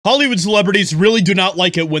Hollywood celebrities really do not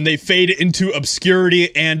like it when they fade into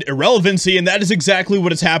obscurity and irrelevancy, and that is exactly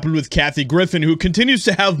what has happened with Kathy Griffin, who continues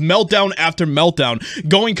to have meltdown after meltdown,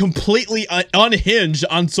 going completely unhinged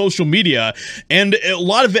on social media, and a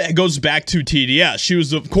lot of it goes back to TDS. She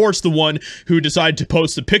was, of course, the one who decided to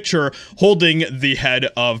post a picture holding the head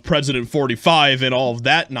of President 45 and all of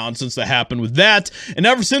that nonsense that happened with that, and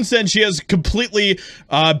ever since then, she has completely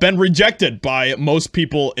been rejected by most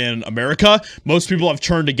people in America. Most people have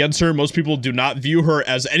turned against her. Most people do not view her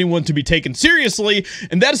as anyone to be taken seriously,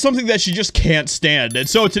 and that is something that she just can't stand. And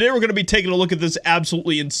so today we're going to be taking a look at this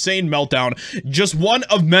absolutely insane meltdown, just one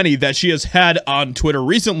of many that she has had on Twitter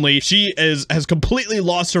recently. She has completely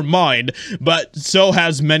lost her mind, but so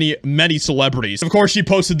has many celebrities. Of course, she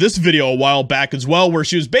posted this video a while back as well, where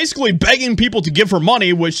she was basically begging people to give her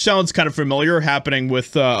money, which sounds kind of familiar, happening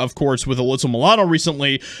with, of course, with Alyssa Milano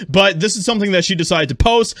recently, but this is something that she decided to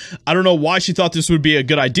post. I don't know why she thought this would be a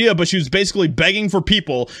good idea, but she was basically begging for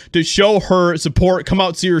people to show her support, come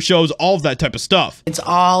out, see her shows, all of that type of stuff. It's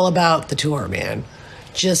all about the tour, man.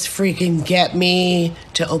 Just freaking get me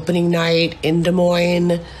to opening night in Des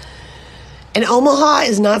Moines. And Omaha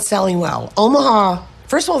is not selling well. Omaha,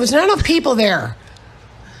 first of all, there's not enough people there.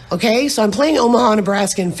 Okay, so I'm playing Omaha,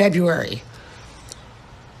 Nebraska in February.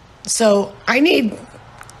 So I need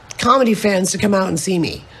comedy fans to come out and see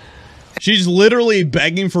me. She's literally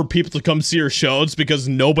begging for people to come see her shows because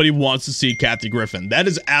nobody wants to see Kathy Griffin. That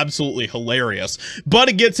is absolutely hilarious. But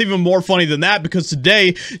it gets even more funny than that, because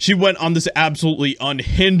today she went on this absolutely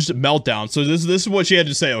unhinged meltdown. So this is what she had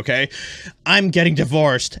to say, okay? I'm getting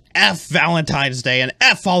divorced. F Valentine's Day and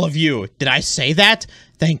F all of you. Did I say that?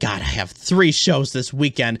 Thank God I have 3 shows this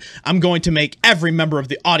weekend. I'm going to make every member of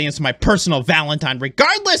the audience my personal Valentine,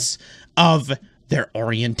 regardless of their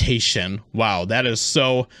orientation. Wow, that is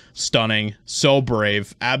so stunning, so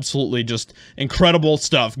brave, absolutely just incredible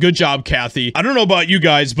stuff. Good job, Kathy. I don't know about you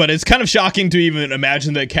guys, but it's kind of shocking to even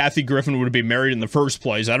imagine that Kathy Griffin would be married in the first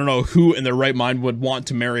place. I don't know who in their right mind would want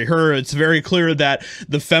to marry her. It's very clear that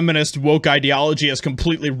the feminist woke ideology has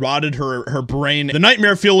completely rotted her brain. The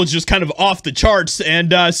nightmare fuel is just kind of off the charts,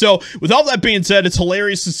 and so with all that being said, it's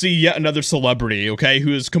hilarious to see yet another celebrity, okay,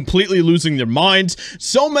 who is completely losing their minds.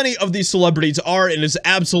 So many of these celebrities are, and it's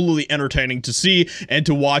absolutely entertaining to see and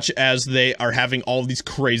to watch as they are having all of these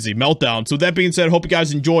crazy meltdowns. So with that being said, hope you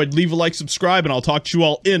guys enjoyed. Leave a like, subscribe, and I'll talk to you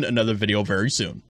all in another video very soon.